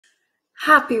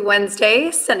Happy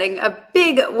Wednesday, sending a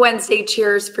big Wednesday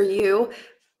cheers for you.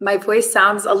 My voice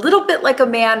sounds a little bit like a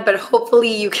man, but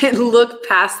hopefully you can look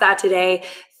past that today.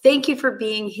 Thank you for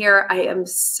being here. I am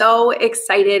so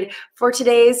excited for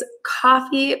today's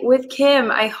Coffee with Kim.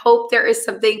 I hope there is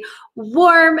something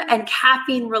warm and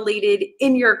caffeine related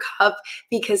in your cup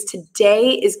because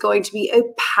today is going to be a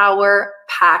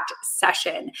power-packed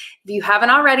session. If you haven't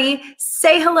already,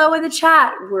 say hello in the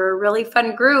chat. We're a really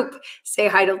fun group. Say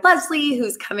hi to Leslie,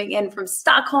 who's coming in from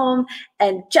Stockholm,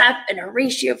 and Jeff and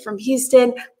Horatio from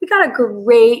Houston. We got a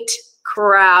great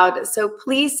crowd, so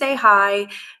please say hi.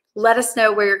 Let us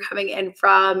know where you're coming in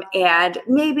from and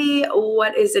maybe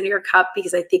what is in your cup,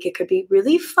 because I think it could be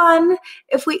really fun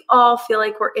if we all feel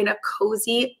like we're in a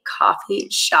cozy coffee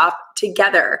shop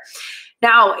together.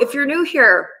 Now, if you're new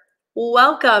here,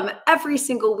 welcome. Every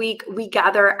single week, we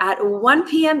gather at 1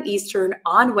 p.m. Eastern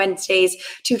on Wednesdays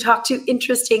to talk to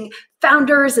interesting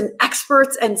founders and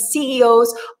experts and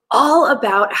CEOs all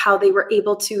about how they were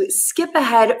able to skip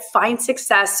ahead, find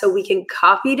success so we can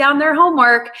copy down their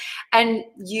homework and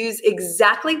use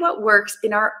exactly what works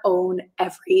in our own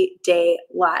everyday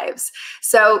lives.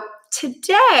 So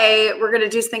today, we're going to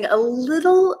do something a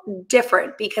little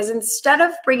different because instead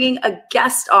of bringing a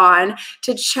guest on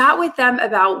to chat with them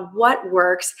about what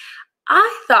works,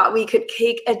 I thought we could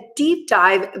take a deep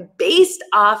dive based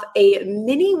off a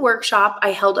mini workshop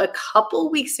I held a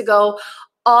couple weeks ago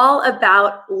all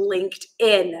about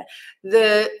LinkedIn.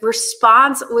 The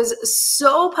response was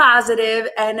so positive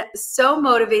and so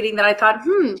motivating that I thought,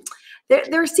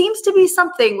 there seems to be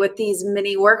something with these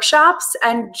mini workshops,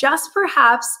 and just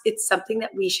perhaps it's something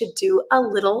that we should do a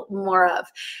little more of.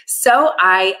 So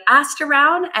I asked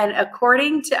around, and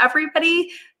according to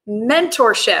everybody,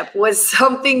 mentorship was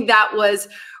something that was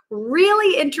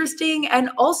really interesting and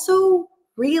also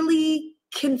really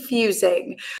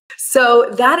confusing. So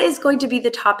that is going to be the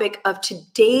topic of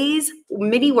today's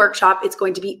mini workshop. It's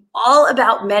going to be all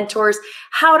about mentors,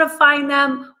 how to find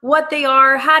them, what they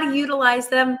are, how to utilize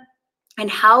them,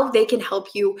 and how they can help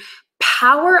you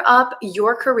power up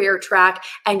your career track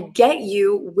and get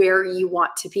you where you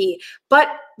want to be. But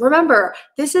remember,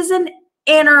 this is an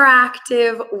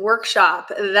interactive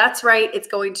workshop. That's right. It's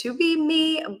going to be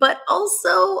me, but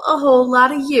also a whole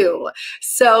lot of you.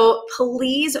 So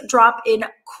please drop in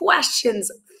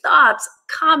questions, thoughts,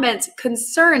 comments,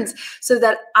 concerns, so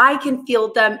that I can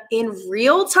field them in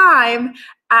real time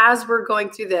as we're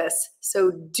going through this. So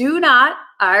do not,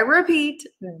 I repeat,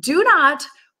 do not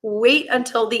wait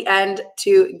until the end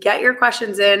to get your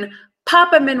questions in.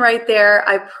 Pop them in right there.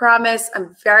 I promise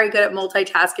I'm very good at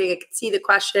multitasking. I can see the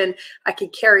question. I can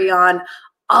carry on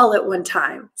all at one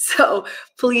time. So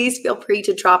please feel free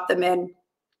to drop them in.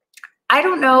 I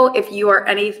don't know if you are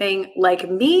anything like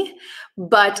me,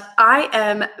 but I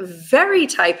am very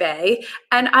type A,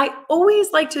 and I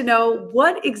always like to know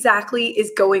what exactly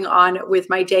is going on with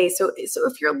my day. So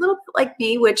if you're a little bit like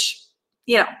me, which,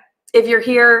 if you're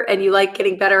here and you like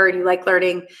getting better and you like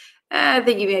learning, I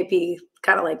think you may be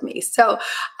kind of like me. So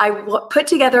I put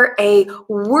together a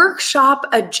workshop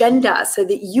agenda so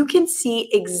that you can see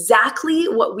exactly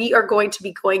what we are going to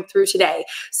be going through today.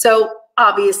 So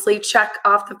obviously, check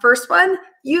off the first one.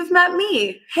 You've met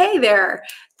me. Hey there.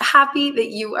 Happy that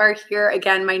you are here.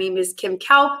 Again, my name is Kim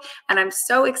Kaup, and I'm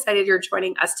so excited you're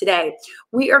joining us today.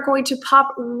 We are going to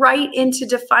pop right into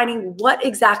defining what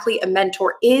exactly a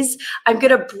mentor is. I'm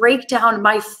going to break down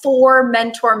my 4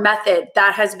 mentor method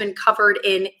that has been covered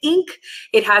in Inc.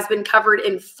 It has been covered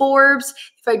in Forbes.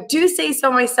 If I do say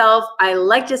so myself, I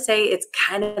like to say it's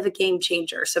kind of a game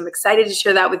changer. So I'm excited to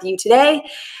share that with you today.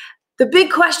 The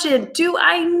big question, do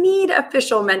I need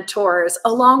official mentors?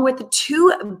 Along with the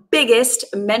 2 biggest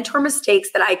mentor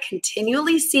mistakes that I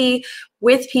continually see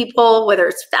with people, whether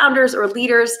it's founders or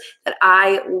leaders that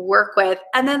I work with.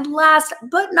 And then last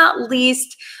but not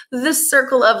least, the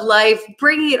circle of life,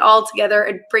 bringing it all together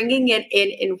and bringing it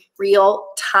in real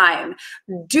time.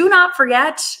 Do not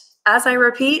forget, as I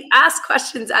repeat, ask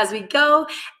questions as we go.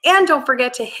 And don't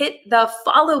forget to hit the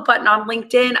follow button on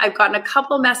LinkedIn. I've gotten a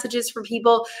couple messages from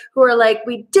people who are like,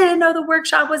 we didn't know the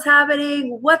workshop was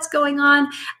happening. What's going on?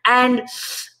 And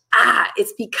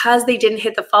it's because they didn't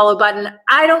hit the follow button.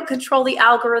 I don't control the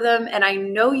algorithm, and I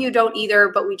know you don't either,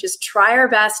 but we just try our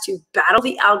best to battle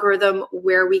the algorithm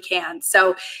where we can.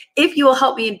 So if you will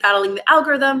help me in battling the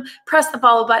algorithm, press the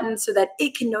follow button so that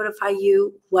it can notify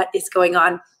you what is going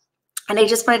on. And I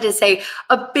just wanted to say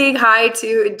a big hi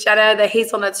to Jenna, the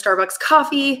Hazelnut Starbucks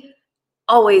coffee.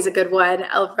 always a good one.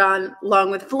 Elron,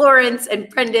 along with Florence and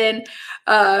Brendan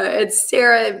and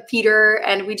Sarah and Peter.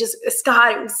 And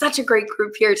Scott, it was such a great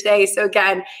group here today. So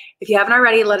again, if you haven't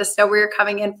already, let us know where you're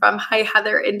coming in from. Hi,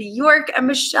 Heather in New York and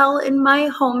Michelle in my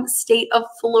home state of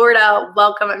Florida.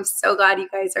 Welcome. I'm so glad you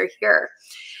guys are here.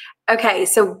 Okay,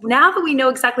 so now that we know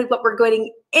exactly what we're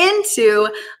going into,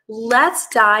 let's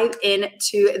dive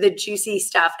into the juicy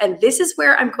stuff. And this is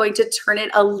where I'm going to turn it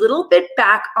a little bit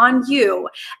back on you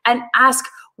and ask,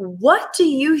 what do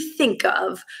you think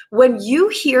of when you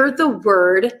hear the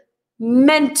word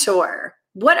mentor?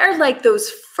 What are like those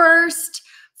first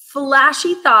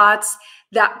flashy thoughts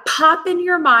that pop in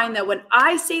your mind that when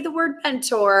I say the word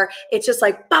mentor, it's just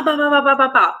like, ba, ba, ba, ba, ba,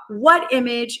 ba, ba. What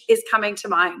image is coming to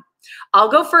mind? I'll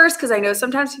go first because I know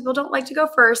sometimes people don't like to go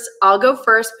first. I'll go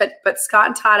first, but Scott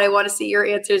and Todd, I want to see your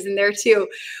answers in there too.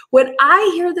 When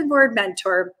I hear the word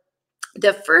mentor,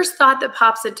 the first thought that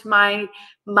pops into my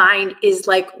mind is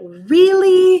like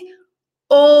really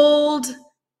old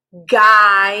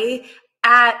guy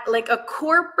at like a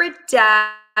corporate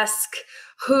desk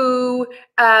who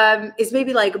is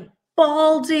maybe like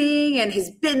balding and has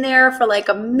been there for like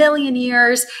a million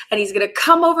years, and he's going to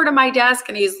come over to my desk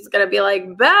and he's going to be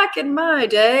like, back in my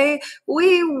day,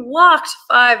 we walked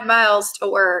 5 miles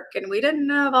to work and we didn't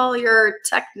have all your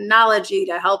technology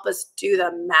to help us do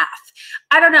the math.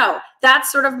 I don't know.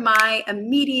 That's sort of my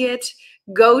immediate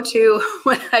go-to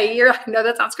when I know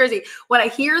that sounds crazy. When I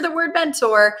hear the word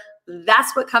mentor,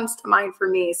 that's what comes to mind for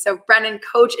me. So Brennan,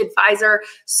 coach, advisor,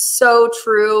 so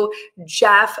true.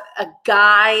 Jeff, a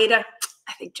guide.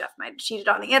 I think Jeff might have cheated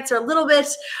on the answer a little bit.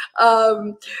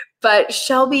 But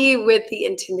Shelby with the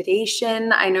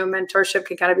intimidation. I know mentorship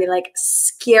can kind of be like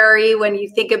scary when you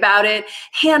think about it.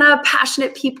 Hannah,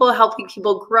 passionate people, helping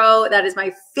people grow. That is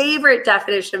my favorite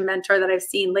definition of mentor that I've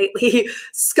seen lately.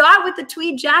 Scott with the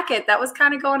tweed jacket. That was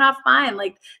kind of going off mine.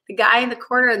 Like the guy in the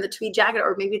corner in the tweed jacket,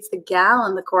 or maybe it's the gal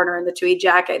in the corner in the tweed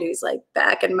jacket who's like,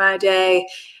 back in my day,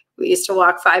 we used to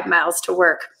walk 5 miles to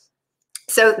work.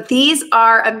 So these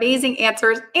are amazing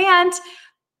answers, and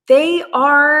they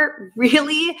are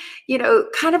really,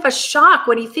 kind of a shock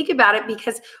when you think about it,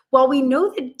 because while we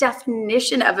know the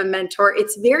definition of a mentor,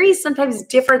 it's very sometimes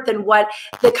different than what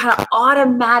the kind of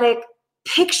automatic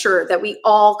picture that we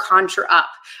all conjure up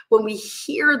when we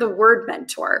hear the word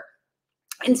mentor.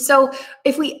 And so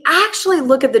if we actually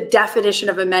look at the definition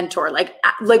of a mentor, like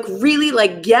really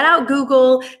like get out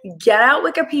Google, get out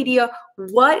Wikipedia,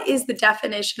 what is the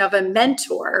definition of a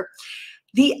mentor?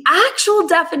 The actual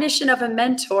definition of a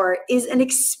mentor is an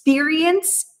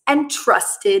experienced and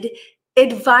trusted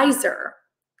advisor.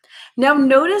 Now,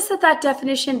 notice that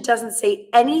definition doesn't say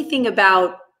anything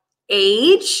about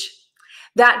age.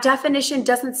 That definition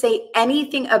doesn't say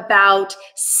anything about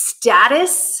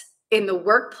status in the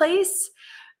workplace.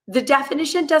 The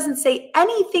definition doesn't say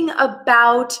anything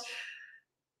about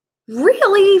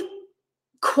really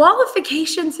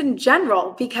qualifications in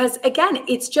general, because again,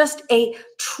 it's just a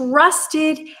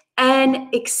trusted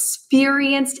and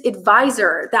experienced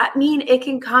advisor. That means it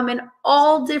can come in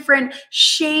all different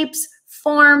shapes,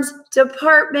 forms,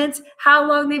 departments, how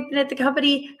long they've been at the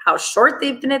company, how short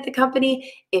they've been at the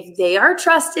company. If they are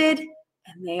trusted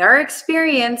and they are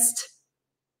experienced,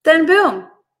 then boom,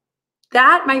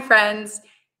 that, my friends,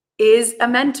 is a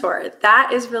mentor.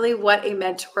 That is really what a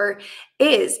mentor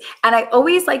is. And I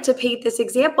always like to paint this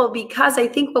example because I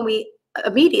think when we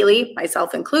immediately,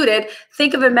 myself included,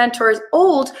 think of a mentor as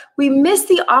old, we miss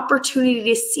the opportunity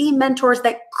to see mentors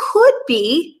that could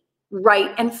be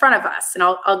right in front of us. And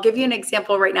I'll give you an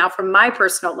example right now from my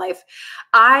personal life.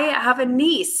 I have a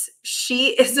niece. She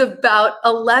is about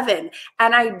 11,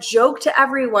 and I joke to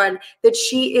everyone that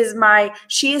she is my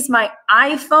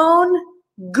iPhone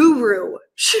guru.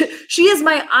 She is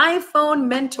my iPhone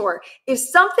mentor. If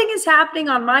something is happening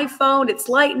on my phone, it's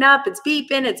lighting up, it's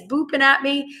beeping, it's booping at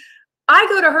me, I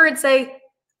go to her and say,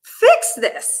 fix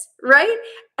this, right?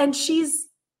 And she's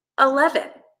 11.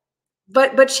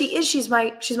 But she's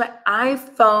my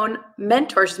iPhone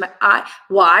mentor.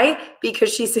 Why?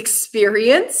 Because she's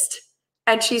experienced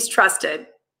and she's trusted.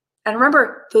 And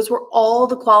remember, those were all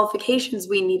the qualifications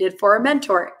we needed for a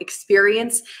mentor: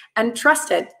 experience and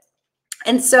trusted.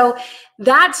 And so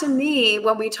that, to me,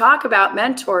 when we talk about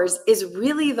mentors, is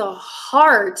really the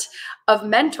heart of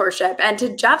mentorship. And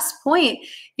to Jeff's point,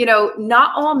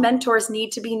 not all mentors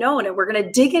need to be known. And we're going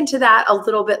to dig into that a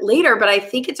little bit later. But I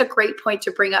think it's a great point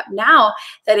to bring up now,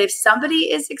 that if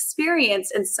somebody is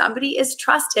experienced and somebody is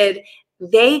trusted,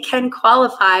 they can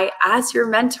qualify as your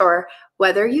mentor,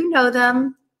 whether you know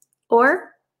them or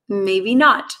maybe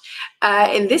not.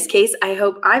 In this case, I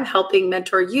hope I'm helping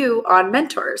mentor you on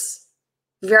mentors.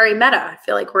 very meta. I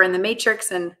feel like we're in the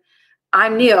Matrix and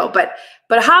I'm Neo, but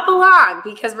hop along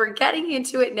because we're getting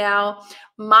into it now.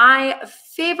 My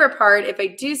favorite part, if I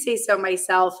do say so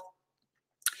myself,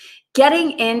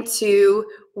 getting into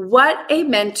what a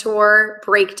mentor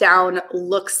breakdown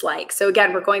looks like. So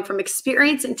again, we're going from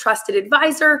experienced and trusted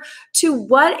advisor to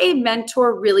what a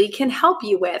mentor really can help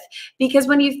you with. Because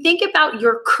when you think about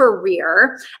your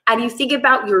career and you think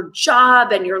about your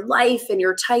job and your life and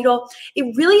your title,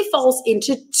 it really falls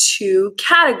into two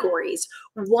categories.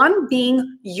 One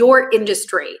being your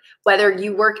industry, whether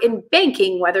you work in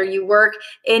banking, whether you work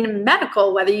in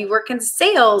medical, whether you work in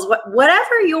sales,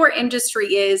 whatever your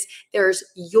industry is, there's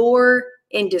your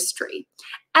industry.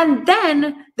 And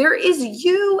then there is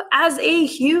you as a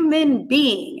human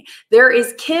being. There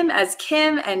is Kim as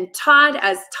Kim and Todd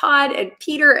as Todd and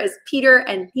Peter as Peter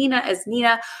and Nina as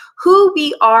Nina, who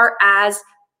we are as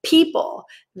people.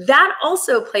 That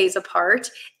also plays a part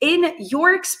in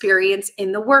your experience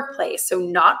in the workplace. So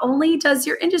not only does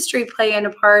your industry play in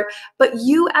a part, but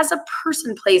you as a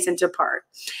person plays into part.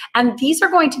 And these are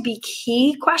going to be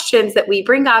key questions that we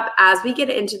bring up as we get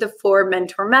into the 4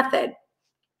 mentor method.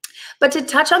 But to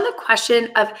touch on the question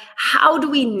of how do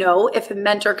we know if a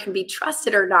mentor can be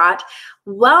trusted or not,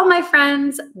 well, my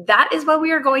friends, that is what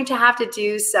we are going to have to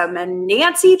do some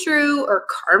Nancy Drew or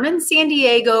Carmen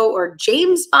Sandiego or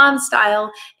James Bond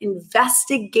style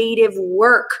investigative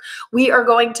work. We are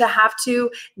going to have to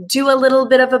do a little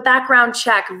bit of a background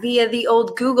check via the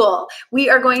old Google. We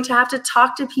are going to have to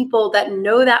talk to people that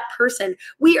know that person.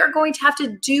 We are going to have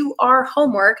to do our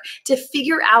homework to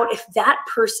figure out if that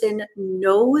person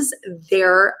knows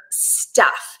their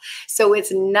stuff. So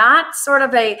it's not sort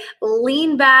of a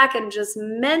lean back and just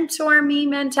mentor me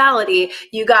mentality.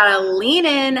 You got to lean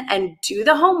in and do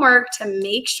the homework to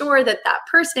make sure that that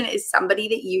person is somebody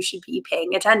that you should be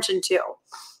paying attention to.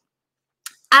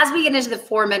 As we get into the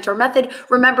 4 mentor method,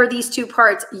 remember these 2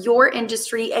 parts, your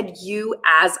industry and you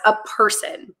as a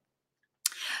person.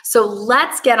 So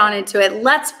let's get on into it.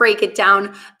 Let's break it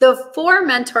down. The 4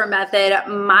 mentor method,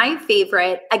 my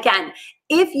favorite. Again,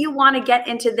 if you want to get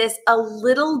into this a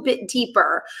little bit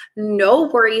deeper, no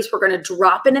worries. We're going to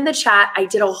drop it in the chat. I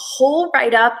did a whole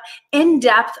write-up in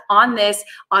depth on this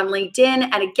on LinkedIn.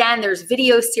 And again, there's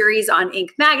video series on Inc.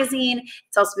 magazine.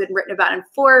 It's also been written about in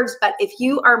Forbes. But if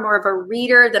you are more of a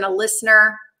reader than a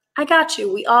listener, I got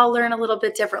you. We all learn a little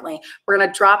bit differently. We're going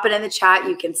to drop it in the chat.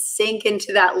 You can sink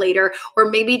into that later, or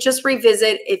maybe just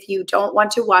revisit if you don't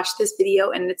want to watch this video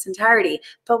in its entirety.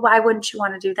 But why wouldn't you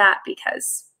want to do that?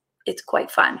 Because it's quite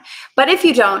fun. But if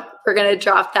you don't, we're going to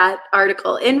drop that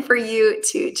article in for you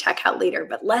to check out later.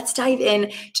 But let's dive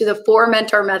in to the 4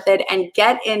 mentor method and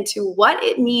get into what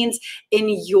it means in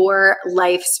your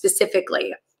life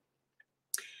specifically.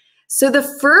 So the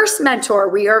first mentor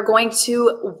we are going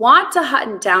to want to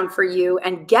hunt down for you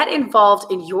and get involved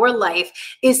in your life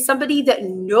is somebody that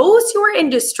knows your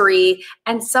industry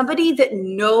and somebody that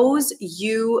knows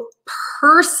you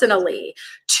personally.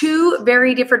 2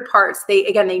 very different parts. They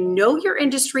know your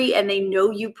industry and they know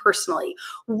you personally.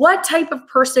 What type of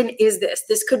person is this?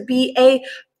 This could be a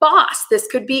boss. This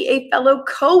could be a fellow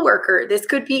coworker. This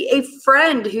could be a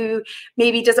friend who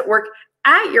maybe doesn't work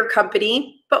at your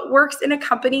company, but works in a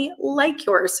company like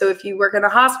yours. So if you work in a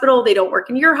hospital, they don't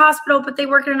work in your hospital, but they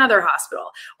work in another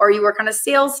hospital. Or you work on a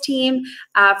sales team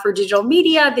for digital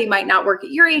media, they might not work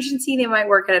at your agency, they might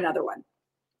work at another one.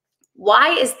 Why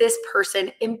is this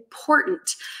person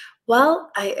important?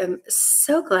 Well, I am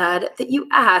so glad that you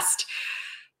asked.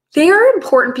 They are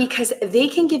important because they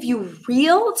can give you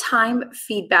real-time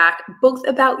feedback, both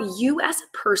about you as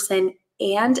a person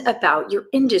and about your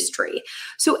industry.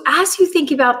 So as you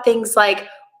think about things like,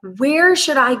 where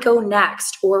should I go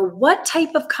next? Or what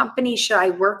type of company should I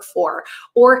work for?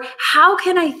 Or how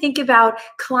can I think about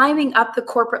climbing up the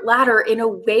corporate ladder in a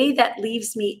way that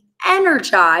leaves me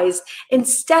energized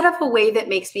instead of a way that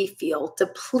makes me feel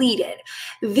depleted?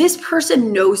 This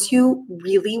person knows you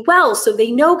really well. So they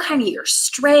know kind of your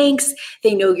strengths,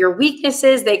 they know your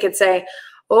weaknesses. They could say,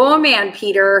 oh man,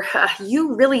 Peter,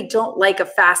 you really don't like a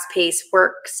fast-paced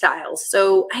work style.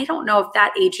 So I don't know if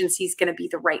that agency is going to be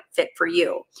the right fit for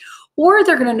you. Or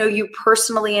they're going to know you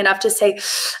personally enough to say,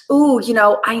 oh,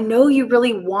 I know you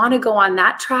really want to go on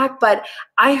that track, but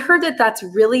I heard that that's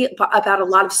really about a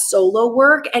lot of solo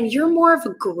work, and you're more of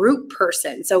a group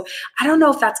person. So I don't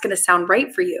know if that's going to sound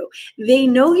right for you. They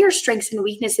know your strengths and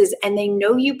weaknesses, and they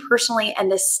know you personally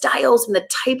and the styles and the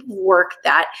type of work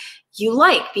that you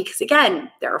like, because again,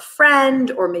 they're a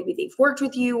friend, or maybe they've worked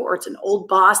with you, or it's an old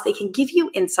boss. They can give you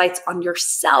insights on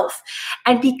yourself.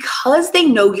 And because they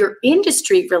know your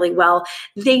industry really well,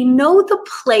 they know the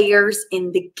players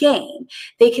in the game.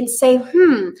 They can say,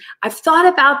 I've thought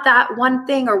about that one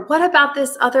thing, or what about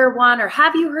this other one? Or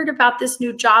have you heard about this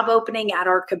new job opening at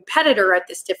our competitor at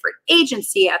this different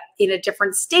agency, in a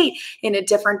different state, in a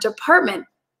different department?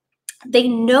 They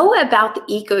know about the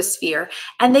ecosphere,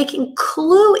 and they can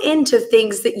clue into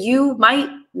things that you might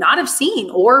not have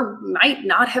seen or might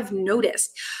not have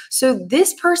noticed. So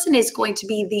this person is going to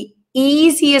be the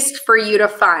easiest for you to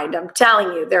find. I'm telling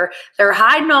you, they're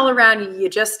hiding all around you. You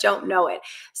just don't know it.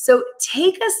 So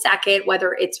take a second,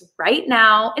 whether it's right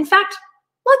now. In fact,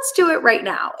 let's do it right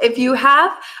now. If you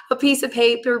have a piece of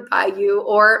paper by you,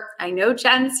 or I know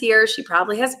Jen's here, she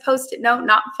probably has a Post-it note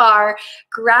not far,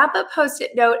 grab a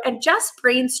Post-it note and just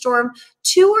brainstorm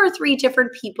 2 or 3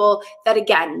 different people that,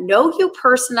 again, know you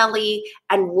personally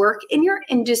and work in your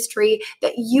industry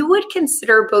that you would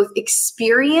consider both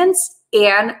experienced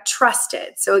and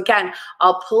trusted. So again,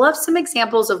 I'll pull up some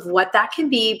examples of what that can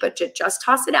be, but to just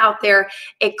toss it out there.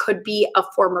 It could be a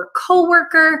former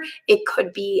coworker, it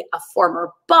could be a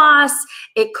former boss,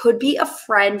 it could be a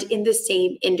friend in the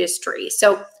same industry.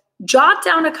 So jot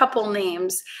down a couple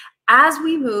names as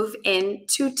we move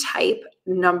into type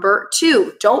number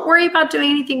 2. Don't worry about doing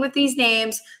anything with these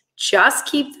names. Just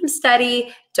keep them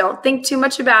steady. Don't think too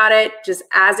much about it, just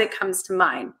as it comes to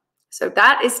mind. So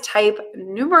that is type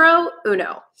numero 1.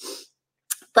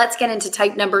 Let's get into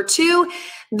type number 2.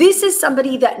 This is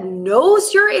somebody that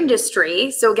knows your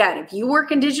industry. So again, if you work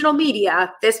in digital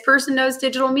media, this person knows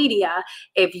digital media.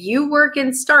 If you work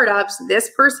in startups,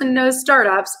 this person knows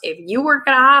startups. If you work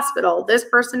at a hospital, this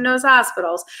person knows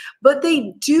hospitals. But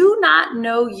they do not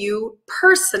know you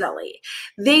personally.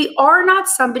 They are not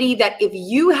somebody that if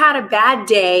you had a bad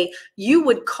day, you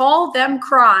would call them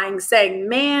crying saying,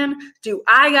 man, do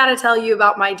I got to tell you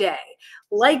about my day?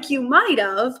 Like you might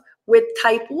have with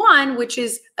type 1, which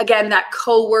is, again, that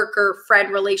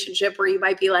coworker-friend relationship where you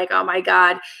might be like, oh my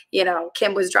God,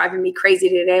 Kim was driving me crazy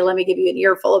today. Let me give you an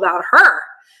earful about her.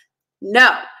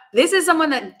 No, this is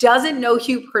someone that doesn't know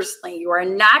you personally. You are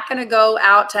not going to go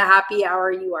out to happy hour.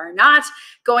 You are not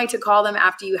going to call them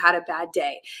after you had a bad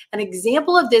day. An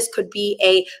example of this could be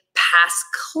a past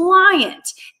client.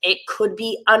 It could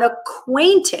be an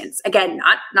acquaintance. Again,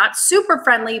 not super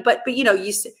friendly, but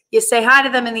you say hi to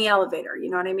them in the elevator. You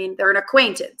know what I mean? They're an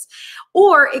acquaintance.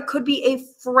 Or it could be a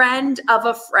friend of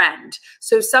a friend.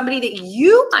 So somebody that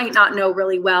you might not know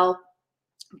really well,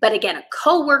 but again, a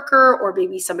coworker or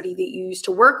maybe somebody that you used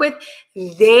to work with,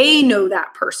 they know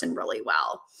that person really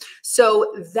well.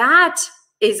 So that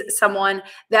is someone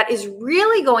that is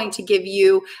really going to give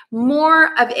you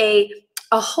more of a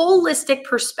holistic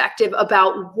perspective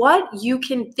about what you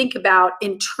can think about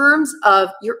in terms of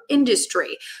your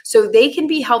industry. So they can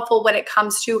be helpful when it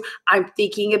comes to, I'm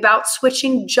thinking about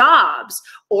switching jobs,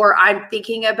 or I'm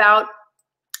thinking about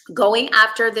going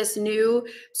after this new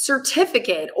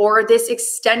certificate or this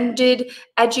extended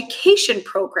education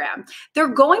program. They're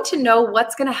going to know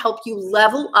what's going to help you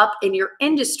level up in your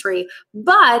industry,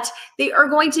 but they are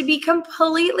going to be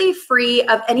completely free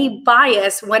of any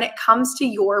bias when it comes to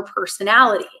your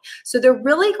personality. So they're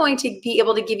really going to be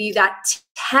able to give you that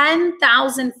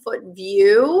 10,000-foot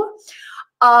view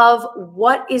of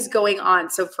what is going on.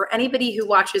 So for anybody who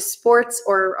watches sports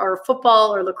or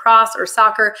football or lacrosse or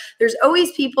soccer, there's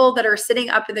always people that are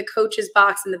sitting up in the coach's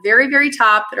box in the very, very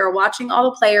top that are watching all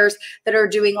the players, that are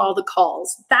doing all the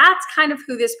calls. That's kind of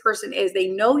who this person is. They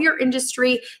know your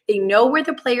industry. They know where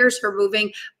the players are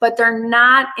moving, but they're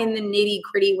not in the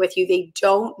nitty-gritty with you. They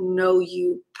don't know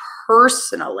you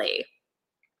personally.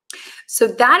 So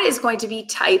that is going to be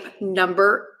type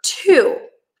number 2.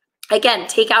 Again,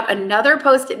 take out another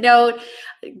Post-it note,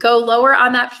 go lower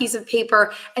on that piece of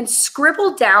paper and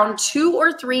scribble down 2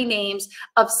 or 3 names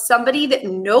of somebody that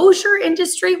knows your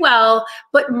industry well,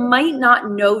 but might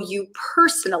not know you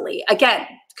personally. Again,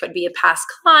 could be a past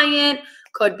client,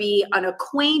 could be an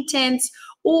acquaintance,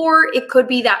 or it could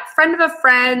be that friend of a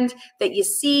friend that you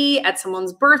see at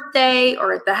someone's birthday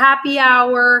or at the happy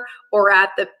hour or at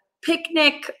the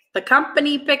picnic, the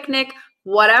company picnic.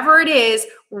 Whatever it is,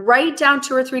 write down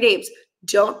 2 or 3 names.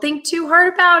 Don't think too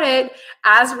hard about it.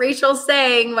 As Rachel's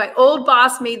saying, my old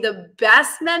boss made the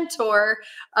best mentor.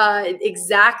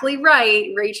 Exactly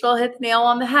right. Rachel hit the nail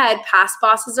on the head. Past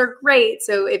bosses are great.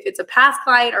 So if it's a past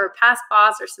client or a past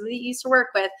boss or somebody you used to work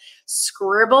with,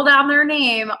 scribble down their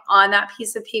name on that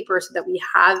piece of paper so that we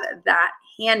have that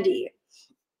handy.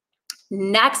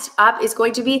 Next up is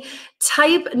going to be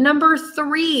type number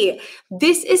 3.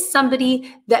 This is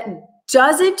somebody that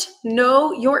doesn't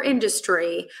know your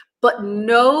industry, but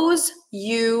knows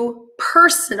you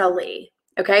personally.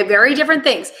 Okay, very different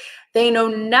things. They know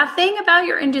nothing about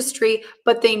your industry,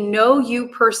 but they know you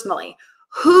personally.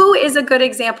 Who is a good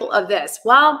example of this?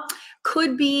 Well,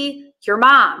 could be your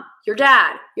mom, your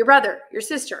dad, your brother, your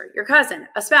sister, your cousin,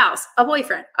 a spouse, a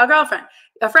boyfriend, a girlfriend,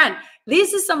 a friend.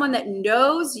 This is someone that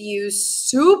knows you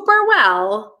super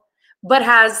well, but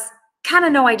has kind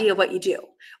of no idea what you do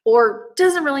or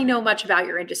doesn't really know much about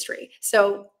your industry.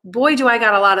 So boy, do I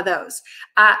got a lot of those.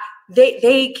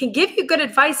 They can give you good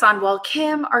advice on, well,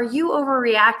 Kim, are you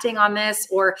overreacting on this?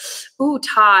 Or, ooh,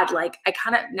 Todd, like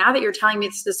now that you're telling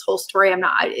me this whole story,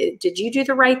 did you do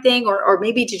the right thing? Or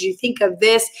maybe did you think of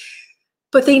this?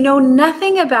 But they know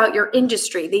nothing about your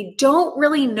industry. They don't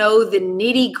really know the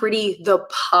nitty gritty, the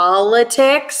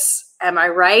politics. Am I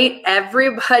right?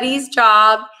 Everybody's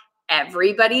job,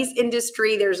 everybody's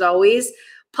industry, there's always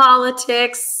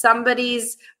politics.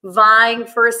 Somebody's vying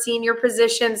for a senior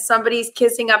position. Somebody's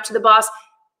kissing up to the boss.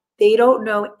 They don't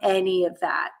know any of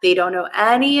that. They don't know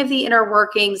any of the inner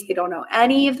workings. They don't know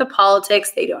any of the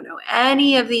politics. They don't know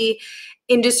any of the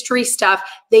industry stuff.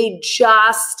 They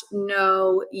just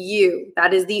know you.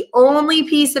 That is the only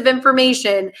piece of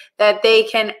information that they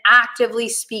can actively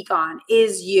speak on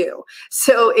is you.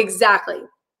 So exactly.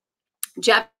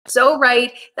 Jeff, so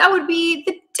right. That would be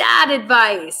the dad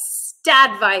advice.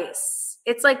 Dad advice.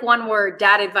 It's like one word,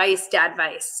 dad advice, dad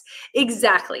advice.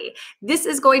 Exactly. This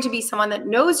is going to be someone that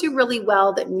knows you really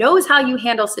well, that knows how you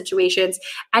handle situations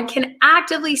and can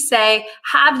actively say,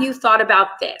 have you thought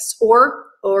about this? Or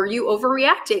are you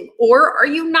overreacting? Or are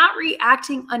you not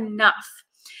reacting enough?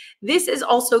 This is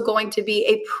also going to be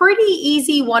a pretty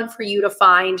easy one for you to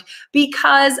find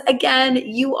because, again,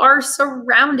 you are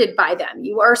surrounded by them.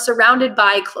 You are surrounded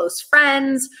by close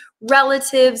friends,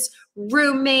 relatives,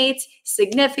 roommates,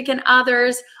 significant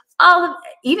others,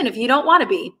 even if you don't want to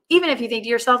be, even if you think to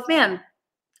yourself, man,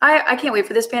 I can't wait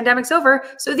for this pandemic's over,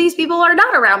 so these people are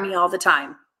not around me all the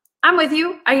time. I'm with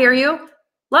you. I hear you.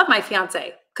 Love my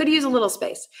fiance. Could use a little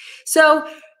space. So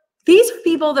these are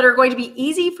people that are going to be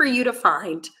easy for you to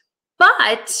find,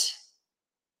 but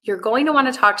you're going to want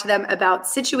to talk to them about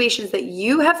situations that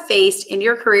you have faced in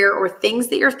your career or things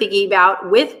that you're thinking about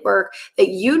with work that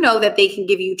you know that they can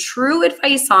give you true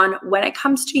advice on when it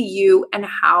comes to you and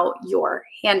how you're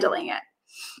handling it.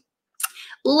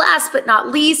 Last but not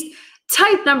least,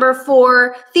 type number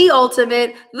 4, the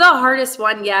ultimate, the hardest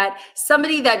one yet,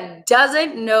 somebody that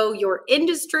doesn't know your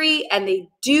industry and they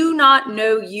do not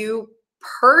know you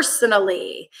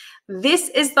personally. This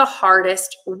is the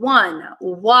hardest one.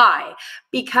 Why?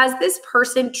 Because this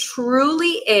person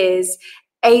truly is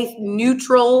a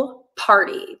neutral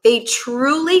party. They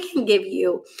truly can give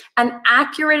you an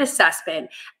accurate assessment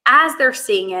as they're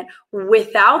seeing it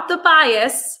without the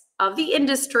bias of the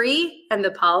industry and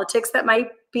the politics that might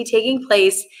be taking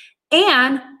place,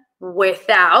 and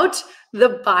without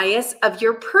the bias of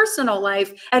your personal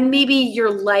life and maybe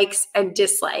your likes and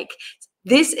dislikes.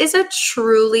 This is a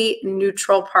truly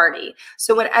neutral party.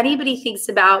 So when anybody thinks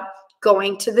about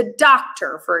going to the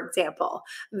doctor, for example,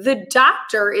 the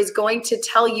doctor is going to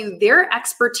tell you their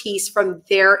expertise from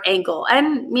their angle.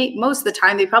 And most of the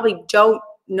time, they probably don't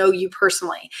know you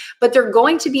personally, but they're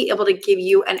going to be able to give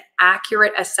you an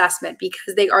accurate assessment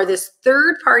because they are this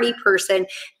third-party person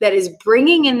that is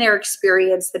bringing in their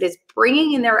experience, that is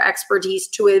bringing in their expertise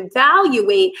to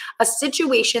evaluate a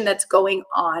situation that's going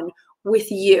on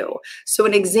with you. So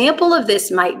an example of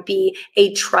this might be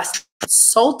a trust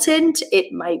consultant,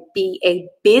 it might be a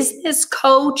business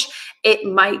coach, it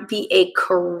might be a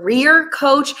career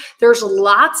coach. There's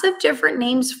lots of different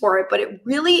names for it, but it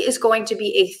really is going to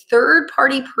be a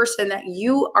third-party person that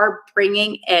you are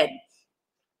bringing in.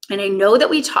 And I know that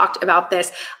we talked about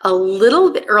this a little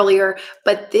bit earlier,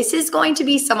 but this is going to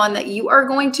be someone that you are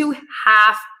going to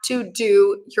have to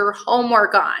do your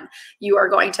homework on. You are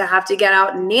going to have to get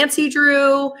out Nancy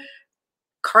Drew,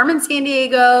 Carmen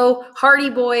Sandiego, Hardy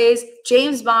Boys,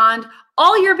 James Bond,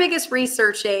 all your biggest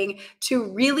researching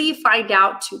to really find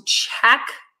out, to check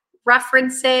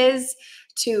references,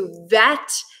 to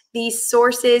vet, these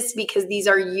sources because these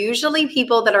are usually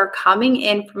people that are coming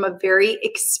in from a very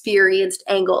experienced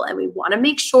angle, and we want to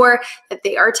make sure that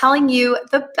they are telling you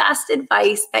the best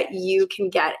advice that you can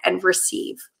get and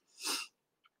receive.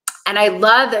 And I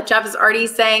love that Jeff is already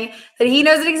saying that he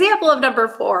knows an example of number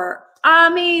 4.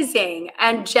 Amazing.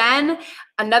 And Jen,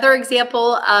 another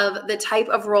example of the type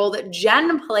of role that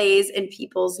Jen plays in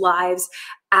people's lives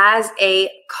as a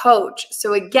coach.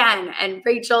 So again, and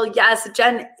Rachel, yes,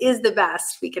 Jen is the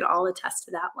best. We can all attest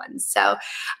to that one. So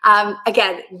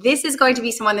again, this is going to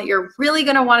be someone that you're really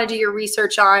going to want to do your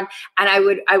research on. And I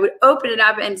would open it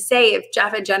up and say, if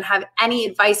Jeff and Jen have any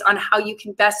advice on how you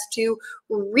can best do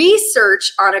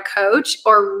research on a coach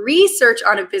or research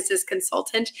on a business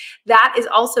consultant, that is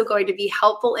also going to be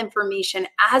helpful information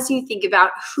as you think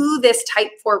about who this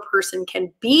type 4 person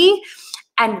can be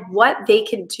and what they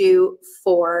can do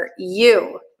for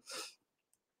you.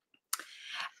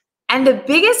 And the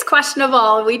biggest question of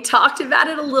all, we talked about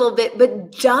it a little bit,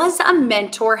 but does a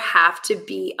mentor have to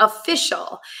be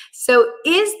official? So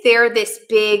is there this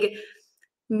big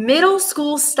middle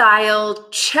school style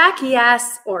check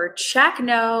yes or check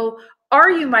no?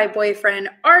 Are you my boyfriend?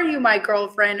 Are you my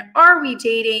girlfriend? Are we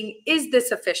dating? Is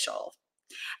this official?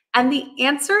 And the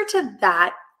answer to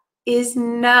that is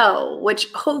no, which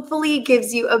hopefully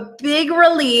gives you a big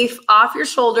relief off your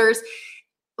shoulders.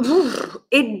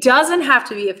 It doesn't have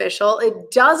to be official. It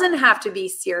doesn't have to be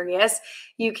serious.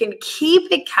 You can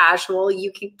keep it casual.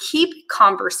 You can keep it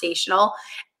conversational.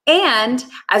 And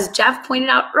as Jeff pointed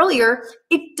out earlier,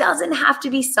 it doesn't have to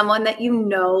be someone that you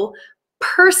know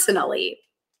personally.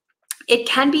 It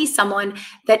can be someone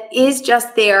that is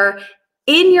just there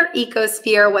in your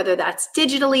ecosphere, whether that's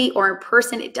digitally or in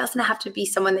person. It doesn't have to be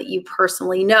someone that you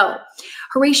personally know.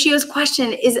 Horatio's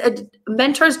question is a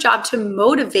mentor's job to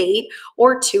motivate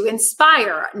or to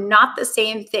inspire, not the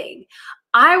same thing.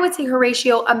 I would say,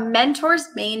 Horatio, a mentor's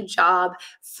main job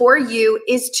for you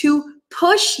is to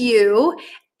push you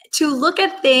to look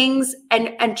at things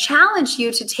and challenge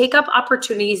you to take up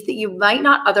opportunities that you might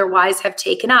not otherwise have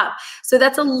taken up. So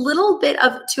that's a little bit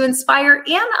of to inspire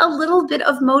and a little bit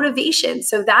of motivation.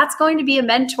 So that's going to be a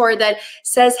mentor that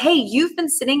says, hey, you've been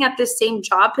sitting at this same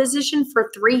job position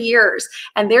for 3 years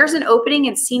and there's an opening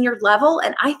in senior level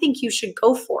and I think you should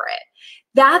go for it.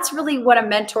 That's really what a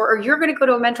mentor, or you're going to go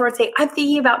to a mentor and say, I'm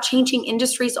thinking about changing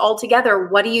industries altogether.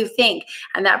 What do you think?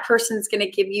 And that person's going to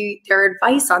give you their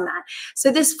advice on that. So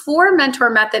this 4 mentor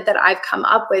method that I've come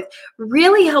up with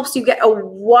really helps you get a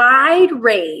wide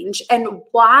range and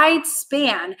wide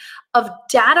span of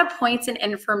data points and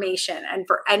information. And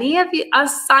for any of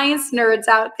us science nerds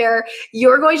out there,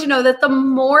 you're going to know that the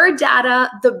more data,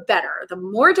 the better. The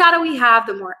more data we have,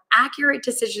 the more accurate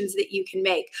decisions that you can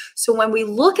make. So when we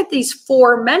look at these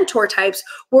 4 mentor types,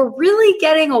 we're really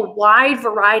getting a wide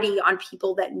variety on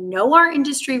people that know our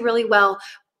industry really well,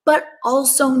 but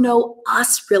also know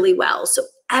us really well. So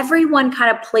everyone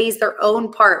kind of plays their own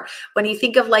part. When you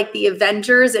think of like the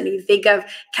Avengers and you think of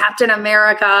Captain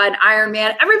America and Iron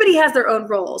Man, everybody has their own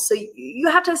role. So you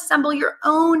have to assemble your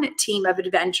own team of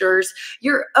Avengers,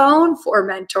 your own 4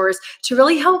 mentors to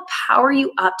really help power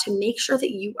you up to make sure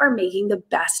that you are making the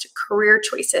best career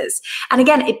choices. And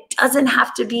again, it doesn't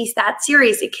have to be that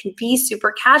serious. It can be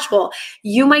super casual.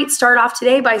 You might start off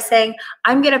today by saying,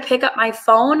 I'm going to pick up my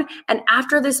phone and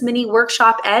after this mini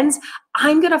workshop ends,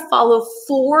 I'm going to follow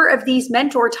 4 of these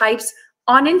mentor types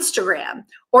on Instagram,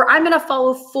 or I'm going to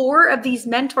follow 4 of these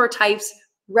mentor types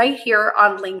right here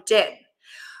on LinkedIn.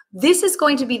 This is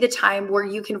going to be the time where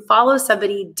you can follow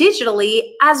somebody digitally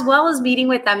as well as meeting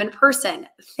with them in person,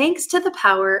 thanks to the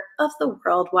power of the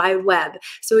World Wide Web.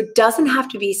 So it doesn't have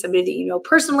to be somebody that you know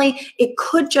personally. It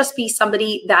could just be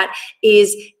somebody that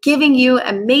is giving you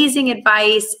amazing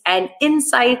advice and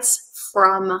insights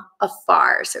from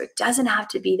afar. So it doesn't have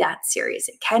to be that serious.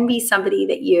 It can be somebody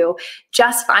that you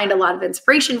just find a lot of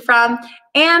inspiration from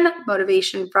and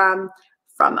motivation from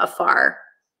afar.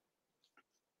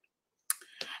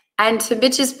 And to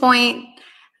Mitch's point,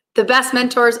 the best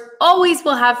mentors always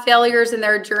will have failures in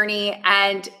their journey.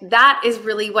 And that is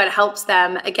really what helps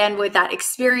them, again, with that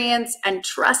experience and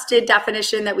trusted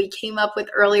definition that we came up with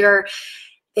earlier.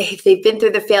 They've been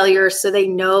through the failures, so they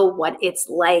know what it's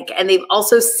like. And they've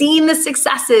also seen the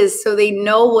successes, so they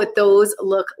know what those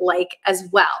look like as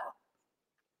well.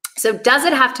 So does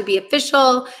it have to be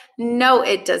official? No,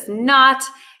 it does not.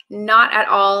 Not at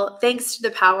all, thanks to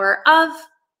the power of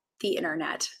the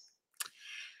internet.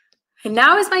 And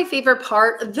now is my favorite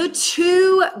part, the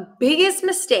 2 biggest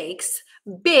mistakes,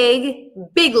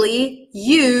 bigly,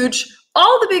 huge,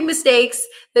 all the big mistakes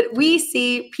that we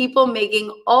see people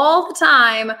making all the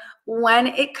time when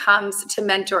it comes to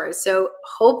mentors. So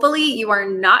hopefully you are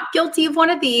not guilty of one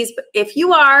of these, but if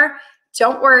you are,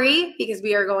 don't worry, because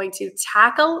we are going to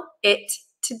tackle it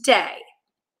today.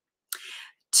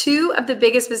 Two of the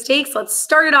biggest mistakes. Let's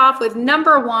start it off with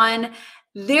number one.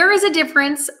 There is a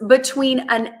difference between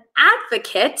an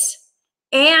advocate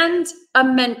and a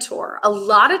mentor. A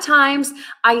lot of times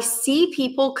I see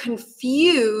people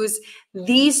confuse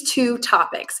these two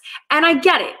topics. And I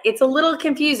get it. It's a little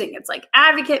confusing. It's like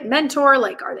advocate, mentor,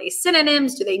 like, are they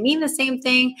synonyms? Do they mean the same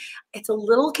thing? It's a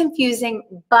little confusing,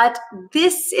 but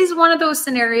this is one of those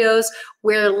scenarios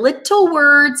where little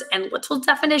words and little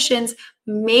definitions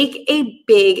make a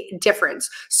big difference.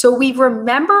 So we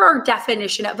remember our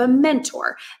definition of a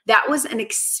mentor. That was an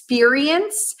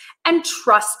experienced and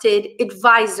trusted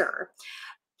advisor.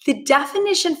 The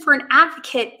definition for an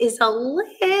advocate is a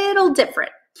little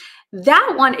different.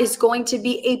 That one is going to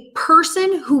be a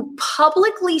person who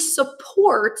publicly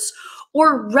supports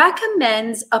or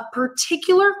recommends a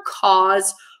particular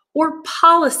cause or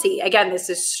policy. Again, this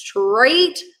is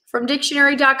straight from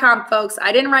dictionary.com, folks.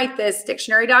 I didn't write this,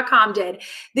 dictionary.com did.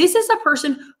 This is a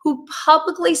person who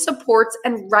publicly supports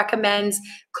and recommends,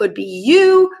 could be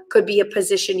you, could be a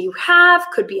position you have,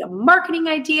 could be a marketing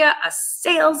idea, a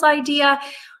sales idea.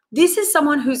 This is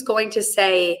someone who's going to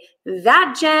say,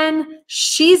 that Jen,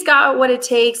 she's got what it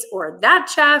takes, or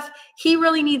that Jeff, he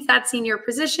really needs that senior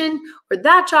position, or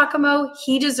that Giacomo,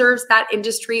 he deserves that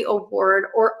industry award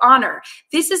or honor.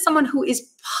 This is someone who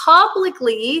is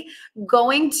publicly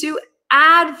going to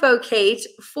advocate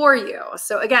for you.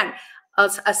 So again,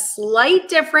 a slight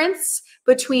difference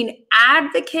between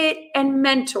advocate and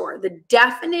mentor. The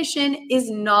definition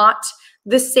is not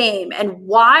the same. And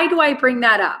why do I bring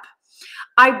that up?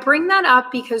 I bring that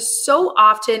up because so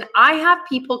often I have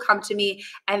people come to me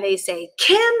and they say,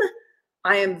 Kim,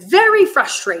 I am very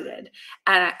frustrated.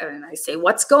 And I say,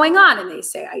 what's going on? And they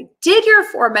say, I did your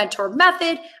 4-mentor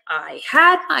method. I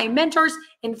had my mentors.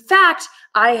 In fact,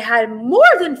 I had more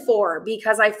than 4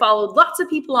 because I followed lots of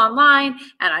people online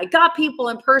and I got people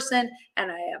in person and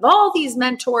I have all these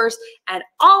mentors and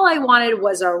all I wanted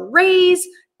was a raise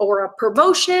or a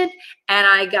promotion and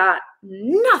I got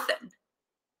nothing.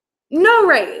 No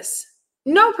raise,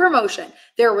 no promotion.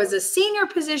 There was a senior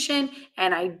position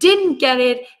and I didn't get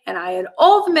it. And I had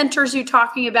all the mentors you're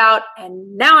talking about.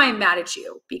 And now I'm mad at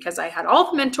you because I had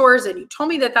all the mentors and you told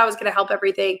me that that was going to help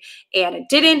everything and it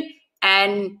didn't.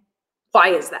 And why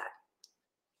is that?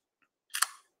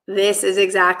 This is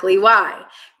exactly why.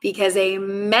 Because a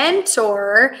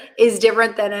mentor is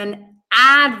different than an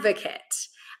advocate.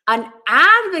 An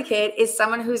advocate is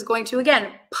someone who's going to,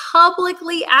 again,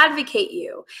 publicly advocate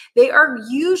you. They are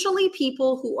usually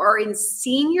people who are in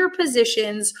senior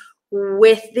positions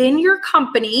within your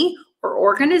company or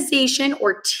organization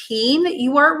or team that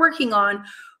you are working on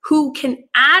who can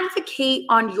advocate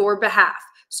on your behalf.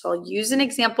 So I'll use an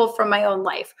example from my own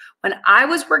life. When I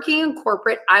was working in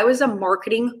corporate, I was a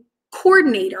marketing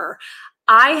coordinator.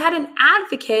 I had an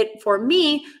advocate for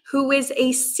me who is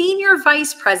a senior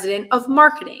vice president of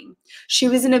marketing. She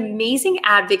was an amazing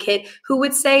advocate who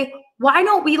would say, why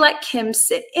don't we let Kim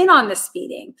sit in on this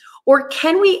meeting? Or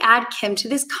can we add Kim to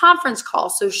this conference call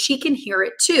so she can hear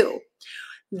it too?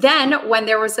 Then when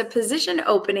there was a position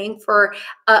opening for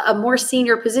a more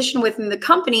senior position within the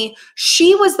company,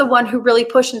 she was the one who really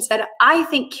pushed and said, I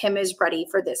think Kim is ready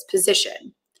for this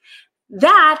position.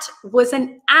 That was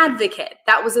an advocate.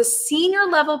 That was a senior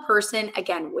level person,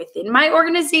 again, within my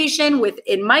organization,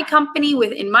 within my company,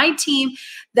 within my team,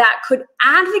 that could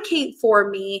advocate for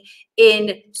me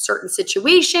in certain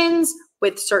situations,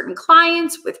 with certain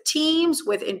clients, with teams,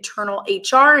 with internal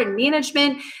HR and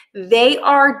management. They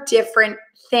are different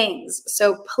things.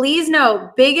 So please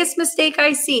know, biggest mistake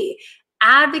I see,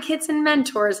 advocates and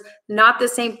mentors, not the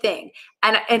same thing.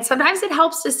 And sometimes it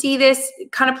helps to see this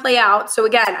kind of play out. So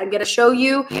again, I'm going to show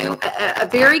you a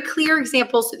very clear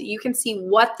example so that you can see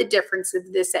what the difference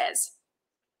of this is.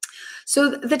 So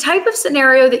the type of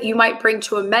scenario that you might bring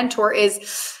to a mentor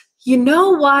is, you know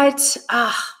what?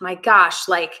 Oh my gosh,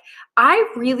 like I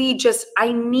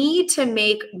need to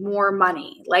make more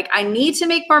money. Like I need to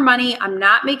make more money. I'm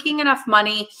not making enough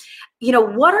money. You know,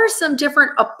 what are some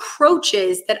different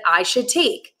approaches that I should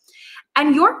take?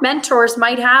 And your mentors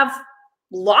might have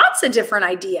lots of different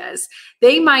ideas.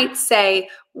 They might say,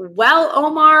 well,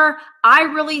 Omar, I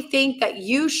really think that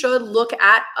you should look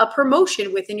at a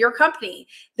promotion within your company.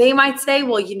 They might say,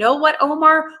 well, you know what,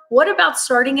 Omar, what about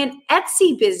starting an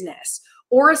Etsy business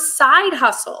or a side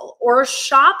hustle or a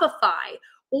Shopify?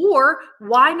 Or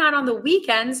why not on the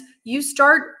weekends, you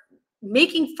start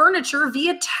making furniture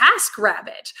via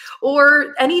TaskRabbit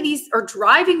or any of these, or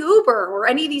driving Uber or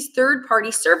any of these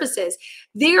third-party services.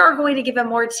 They are going to give a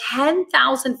more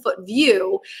 10,000-foot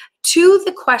view to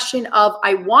the question of,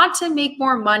 I want to make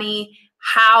more money.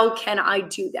 How can I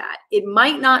do that? It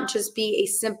might not just be a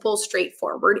simple,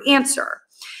 straightforward answer.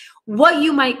 What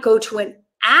you might go to an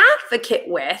advocate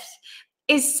with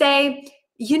is say,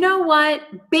 you know what,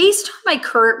 based on my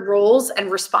current roles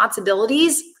and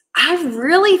responsibilities, I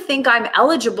really think I'm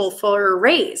eligible for a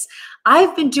raise.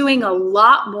 I've been doing a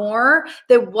lot more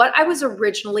than what I was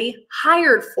originally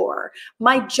hired for.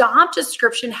 My job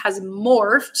description has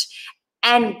morphed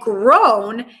and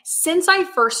grown since I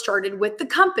first started with the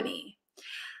company.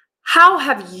 How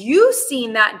have you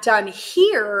seen that done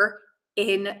here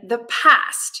in the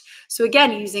past? So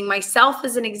again, using myself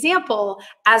as an example,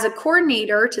 as a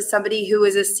coordinator to somebody who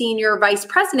is a senior vice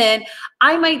president,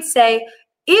 I might say,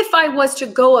 if I was to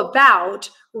go about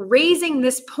raising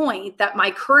this point that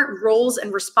my current roles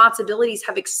and responsibilities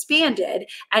have expanded,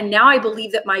 and now I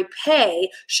believe that my pay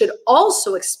should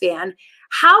also expand,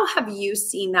 how have you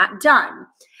seen that done?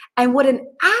 And what an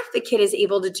advocate is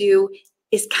able to do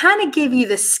is kind of give you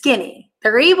the skinny.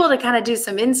 They're able to kind of do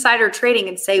some insider trading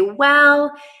and say,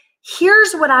 well,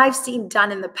 here's what I've seen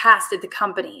done in the past at the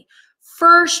company.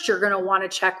 First, you're going to want to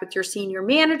check with your senior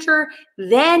manager.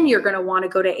 Then you're going to want to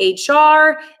go to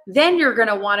HR. Then you're going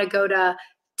to want to go to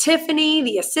Tiffany,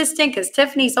 the assistant, because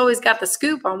Tiffany's always got the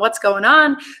scoop on what's going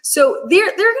on. So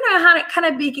they're going to kind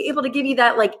of be able to give you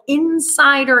that like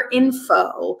insider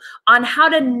info on how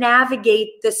to navigate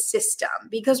the system,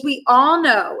 because we all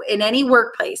know in any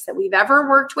workplace that we've ever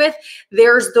worked with,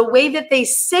 there's the way that they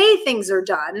say things are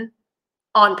done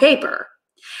on paper.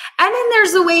 And then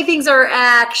there's the way things are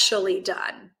actually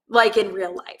done, like in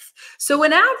real life. So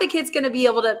an advocate's going to be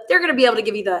able to, they're going to be able to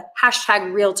give you the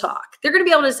hashtag real talk. They're going to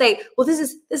be able to say, well, this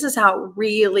is how it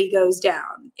really goes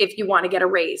down. If you want to get a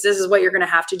raise, this is what you're going to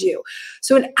have to do.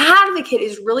 So an advocate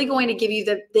is really going to give you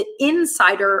the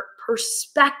insider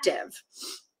perspective.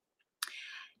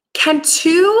 Can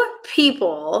two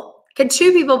people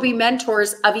be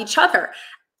mentors of each other?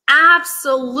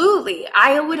 Absolutely.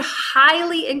 I would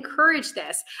highly encourage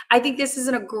this. I think this is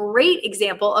a great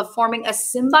example of forming a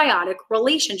symbiotic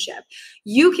relationship.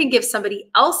 You can give somebody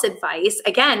else advice.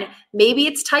 Again, maybe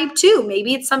it's type 2.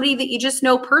 Maybe it's somebody that you just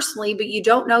know personally, but you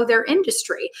don't know their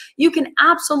industry. You can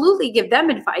absolutely give them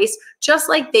advice just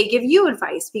like they give you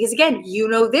advice, because again, you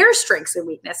know their strengths and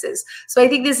weaknesses. So I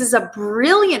think this is a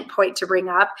brilliant point to bring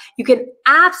up. You can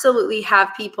absolutely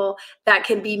have people that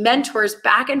can be mentors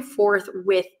back and forth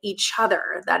with each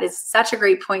other. That is such a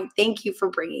great point. Thank you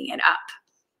for bringing it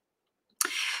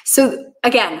up. So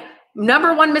again,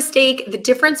 number one mistake, the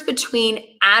difference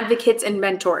between advocates and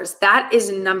mentors. That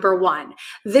is number one.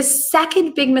 The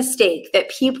second big mistake that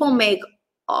people make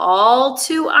all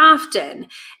too often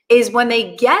is when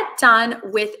they get done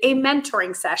with a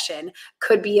mentoring session.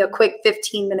 Could be a quick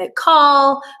 15-minute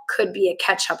call, could be a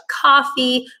catch-up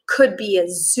coffee, could be a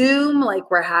Zoom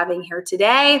like we're having here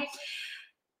today.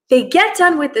 They get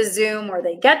done with the Zoom, or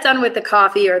they get done with the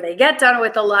coffee, or they get done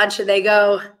with the lunch, and they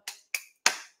go,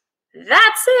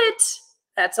 that's it.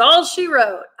 That's all she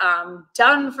wrote. I'm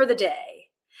done for the day.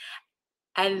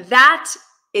 And that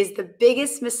is the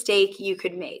biggest mistake you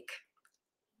could make.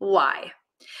 Why?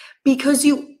 Because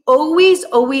you always,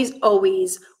 always,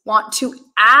 always want to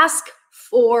ask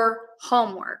for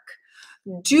homework.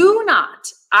 Do not,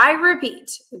 I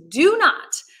repeat, do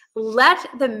not let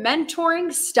the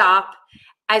mentoring stop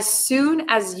as soon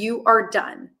as you are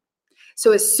done.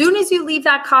 So as soon as you leave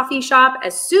that coffee shop,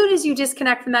 as soon as you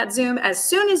disconnect from that Zoom, as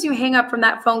soon as you hang up from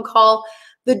that phone call,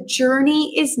 the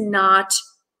journey is not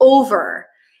over.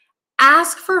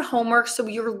 Ask for homework so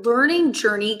your learning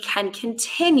journey can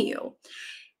continue.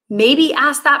 Maybe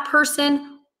ask that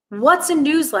person, what's a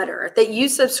newsletter that you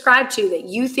subscribe to that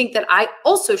you think that I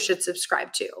also should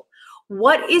subscribe to?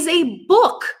 What is a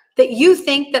book that you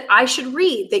think that I should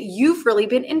read that you've really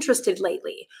been interested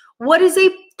lately? What is a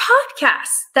podcast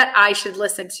that I should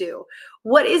listen to?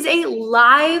 What is a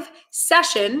live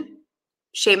session,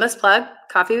 shameless plug,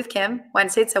 Coffee with Kim,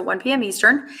 Wednesdays at 1 p.m.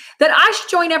 Eastern, that I should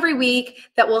join every week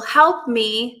that will help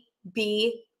me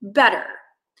be better?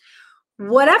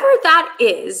 Whatever that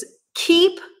is,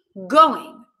 keep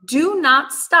going. Do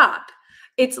not stop.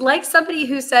 It's like somebody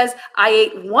who says, I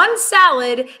ate one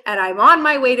salad and I'm on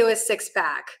my way to a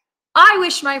six-pack. I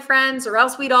wish, my friends, or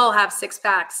else we'd all have six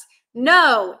packs.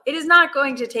 No, it is not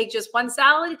going to take just one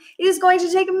salad. It is going to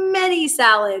take many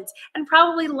salads and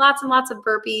probably lots and lots of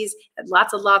burpees and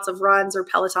lots of runs or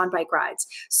Peloton bike rides.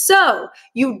 So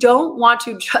you don't want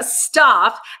to just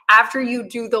stop after you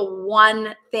do the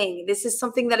one thing. This is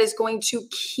something that is going to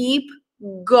keep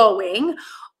going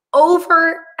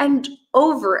over and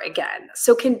over again.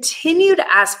 So continue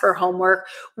to ask for homework.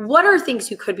 What are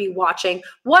things you could be watching?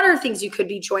 What are things you could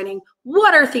be joining?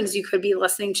 What are things you could be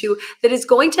listening to that is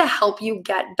going to help you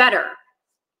get better?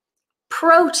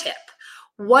 Pro tip.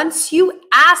 Once you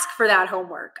ask for that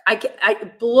homework,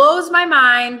 it blows my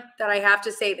mind that I have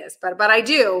to say this, but I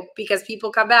do, because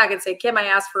people come back and say, Kim, I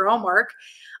asked for homework.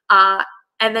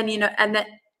 And then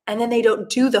they don't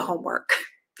do the homework.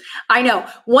 I know.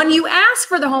 When you ask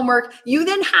for the homework, you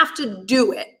then have to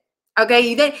do it. Okay.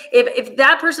 You then, if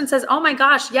that person says, oh my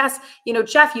gosh, yes,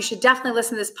 Jeff, you should definitely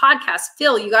listen to this podcast.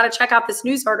 Phil, you got to check out this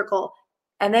news article.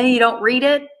 And then you don't read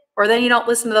it, or then you don't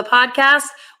listen to the podcast.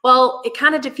 Well, it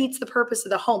kind of defeats the purpose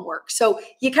of the homework. So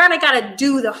you kind of got to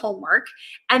do the homework.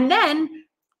 And then,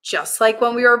 just like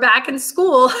when we were back in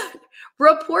school,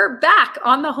 report back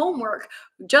on the homework.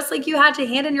 Just like you had to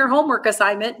hand in your homework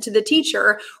assignment to the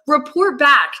teacher, report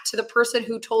back to the person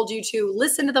who told you to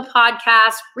listen to the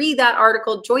podcast, read that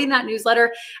article, join that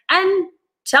newsletter, and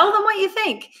tell them what you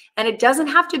think. And it doesn't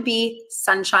have to be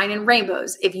sunshine and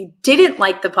rainbows. If you didn't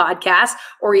like the podcast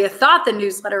or you thought the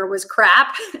newsletter was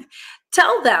crap,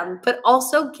 tell them, but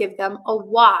also give them a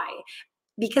why.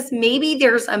 Because maybe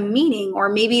there's a meaning, or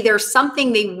maybe there's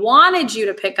something they wanted you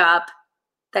to pick up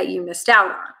that you missed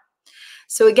out on.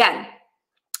 So again,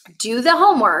 do the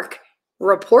homework,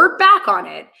 report back on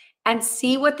it, and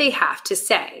see what they have to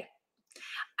say.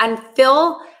 And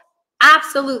Phil,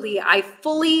 absolutely, I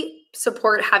fully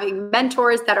support having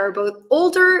mentors that are both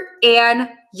older and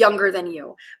younger than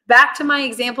you. Back to my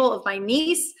example of my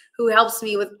niece, who helps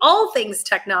me with all things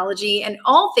technology and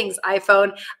all things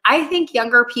iPhone. I think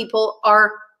younger people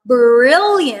are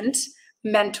brilliant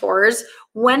mentors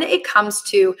when it comes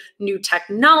to new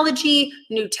technology,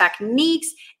 new techniques,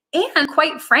 and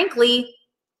quite frankly,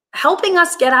 helping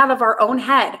us get out of our own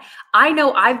head. I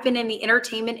know I've been in the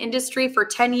entertainment industry for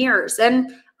 10 years,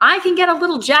 and I can get a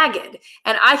little jagged,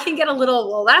 and I can get a little,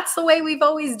 well, that's the way we've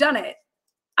always done it.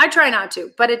 I try not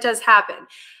to, but it does happen.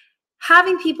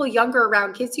 Having people younger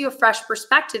around gives you a fresh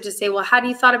perspective to say, well, how do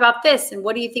you thought about this? And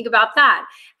what do you think about that?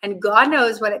 And God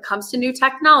knows when it comes to new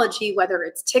technology, whether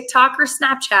it's TikTok or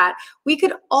Snapchat, we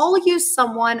could all use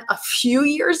someone a few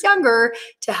years younger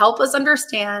to help us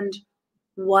understand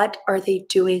what are they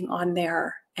doing on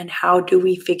there and how do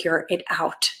we figure it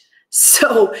out.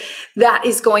 So that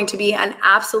is going to be an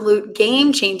absolute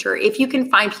game changer if you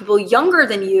can find people younger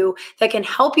than you that can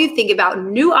help you think about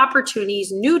new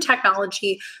opportunities, new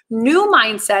technology, new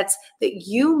mindsets that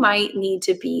you might need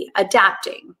to be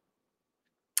adapting.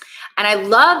 And I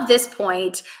love this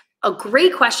point. A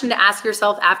great question to ask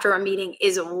yourself after a meeting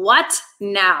is, what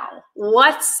now?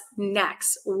 What's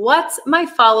next? What's my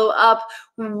follow-up?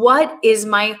 What is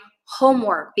my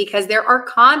homework? Because there are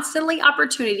constantly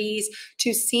opportunities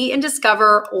to see and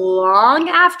discover long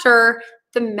after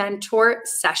the mentor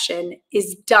session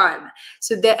is done.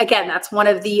 So that, again, that's one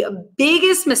of the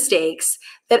biggest mistakes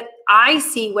that I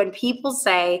see when people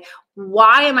say,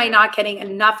 why am I not getting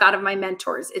enough out of my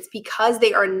mentors? It's because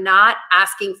they are not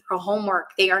asking for homework.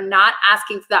 They are not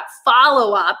asking for that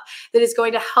follow-up that is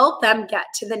going to help them get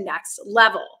to the next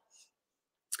level.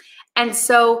 And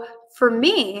so for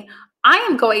me, I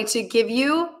am going to give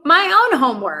you my own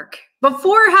homework.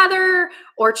 Before Heather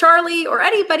or Charlie or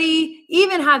anybody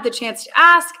even had the chance to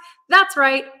ask, that's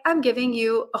right, I'm giving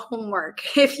you a homework.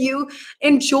 If you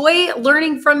enjoy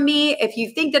learning from me, if you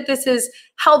think that this is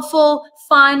helpful,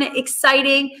 fun,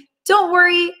 exciting, don't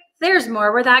worry, there's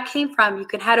more where that came from. You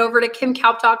can head over to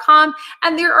kimkalp.com,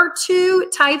 and there are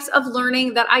two types of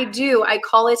learning that I do. I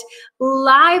call it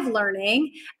live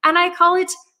learning, and I call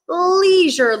it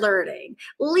leisure learning.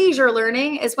 Leisure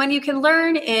learning is when you can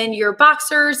learn in your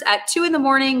boxers at 2 in the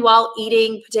morning while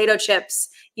eating potato chips.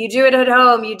 You do it at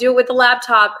home. You do it with the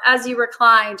laptop as you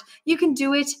reclined. You can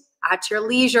do it at your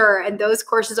leisure. And those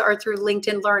courses are through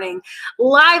LinkedIn Learning.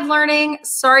 Live learning,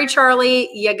 sorry, Charlie,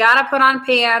 you got to put on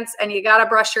pants and you got to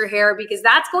brush your hair because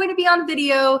that's going to be on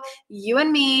video, you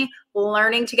and me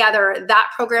learning together. That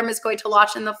program is going to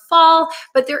launch in the fall,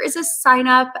 but there is a sign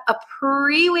up, a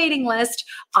pre-waiting list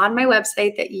on my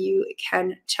website that you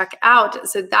can check out.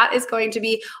 So that is going to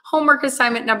be homework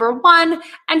assignment number 1.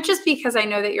 And just because I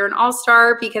know that you're an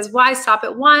all-star, because why stop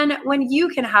at 1 when you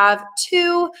can have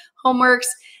 2 homeworks?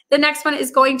 The next one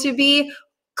is going to be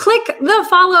click the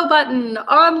follow button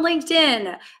on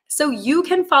LinkedIn so you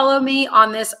can follow me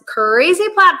on this crazy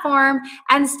platform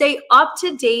and stay up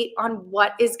to date on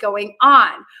what is going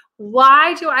on.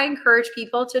 Why do I encourage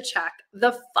people to check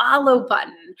the follow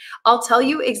button? I'll tell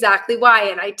you exactly why,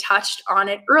 and I touched on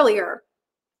it earlier.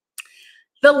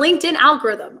 The LinkedIn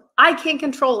algorithm, I can't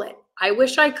control it. I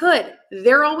wish I could.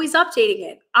 They're always updating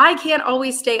it. I can't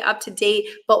always stay up to date,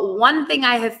 but one thing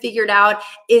I have figured out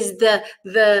is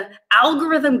the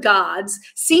algorithm gods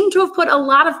seem to have put a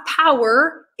lot of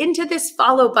power into this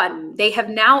follow button. They have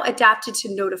now adapted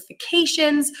to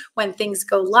notifications when things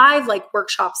go live, like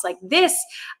workshops like this.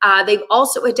 They've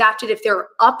also adapted if there are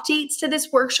updates to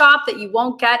this workshop that you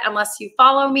won't get unless you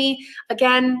follow me.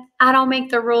 Again, I don't make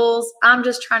the rules. I'm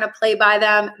just trying to play by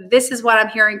them. This is what I'm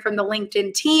hearing from the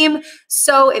LinkedIn team.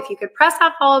 So if you could press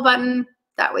that follow button,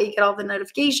 that way you get all the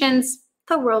notifications,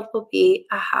 the world will be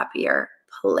a happier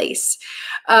place.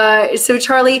 So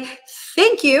Charlie,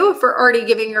 thank you for already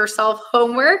giving yourself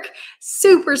homework.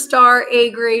 Superstar A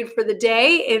grade for the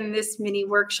day in this mini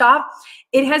workshop.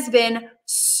 It has been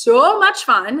so much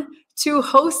fun to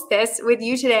host this with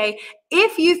you today.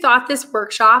 If you thought this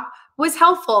workshop was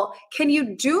helpful, can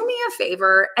you do me a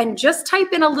favor and just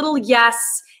type in a little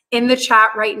yes in the chat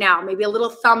right now? Maybe a little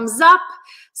thumbs up,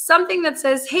 something that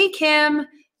says, hey, Kim,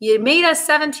 you made us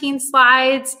 17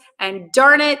 slides and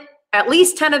darn it, at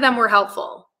least 10 of them were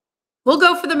helpful. We'll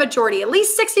go for the majority. At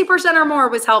least 60% or more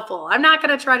was helpful. I'm not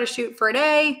going to try to shoot for an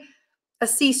A. A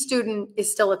C student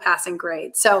is still a passing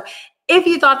grade. So if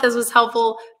you thought this was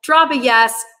helpful, drop a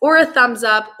yes or a thumbs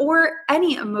up or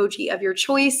any emoji of your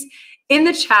choice in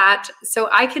the chat so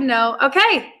I can know,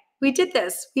 okay, we did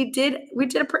this. We did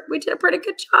a pretty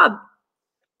good job.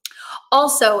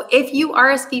 Also, if you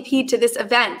RSVP to this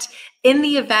event, in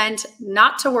the event,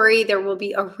 not to worry, there will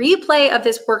be a replay of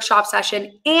this workshop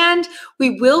session, and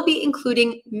we will be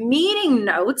including meeting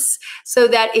notes so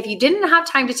that if you didn't have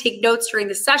time to take notes during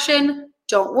the session,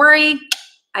 don't worry.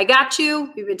 I got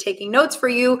you. We've been taking notes for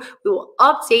you. We will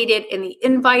update it in the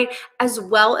invite as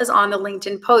well as on the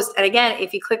LinkedIn post. And again,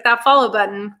 if you click that follow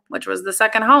button, which was the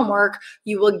second homework,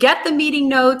 you will get the meeting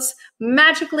notes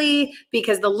magically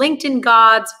because the LinkedIn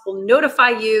gods will notify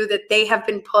you that they have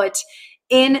been put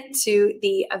into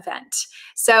the event.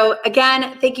 So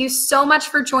again, thank you so much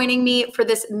for joining me for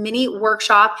this mini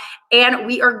workshop. And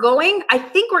we are going, I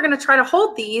think we're going to try to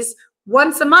hold these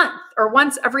once a month or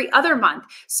once every other month.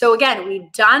 So again,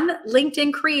 we've done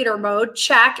LinkedIn creator mode,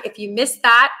 check. If you missed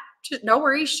that, just no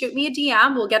worries, shoot me a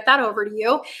DM. We'll get that over to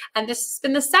you. And this has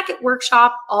been the second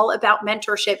workshop all about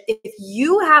mentorship. If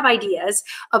you have ideas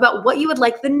about what you would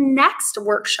like the next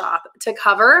workshop to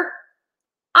cover,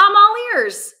 I'm all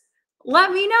ears.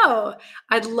 Let me know.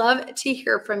 I'd love to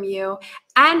hear from you.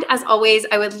 And as always,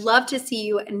 I would love to see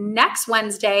you next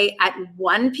Wednesday at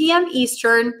 1 p.m.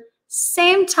 Eastern,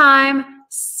 same time,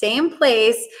 same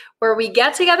place, where we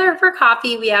get together for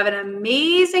coffee. We have an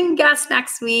amazing guest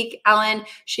next week, Ellen.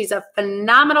 She's a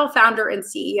phenomenal founder and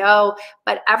CEO,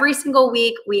 but every single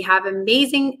week we have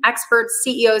amazing experts,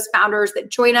 CEOs, founders that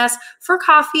join us for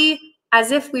coffee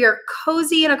as if we are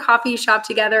cozy in a coffee shop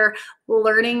together,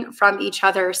 learning from each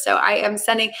other. So I am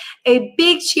sending a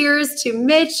big cheers to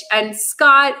Mitch and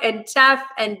Scott and Jeff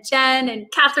and Jen and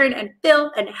Catherine and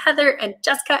Bill and Heather and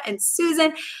Jessica and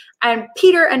Susan and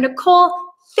Peter and Nicole.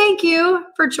 Thank you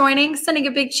for joining. Sending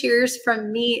a big cheers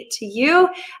from me to you.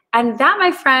 And that,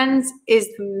 my friends, is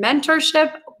the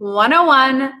Mentorship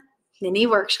 101 mini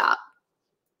workshop.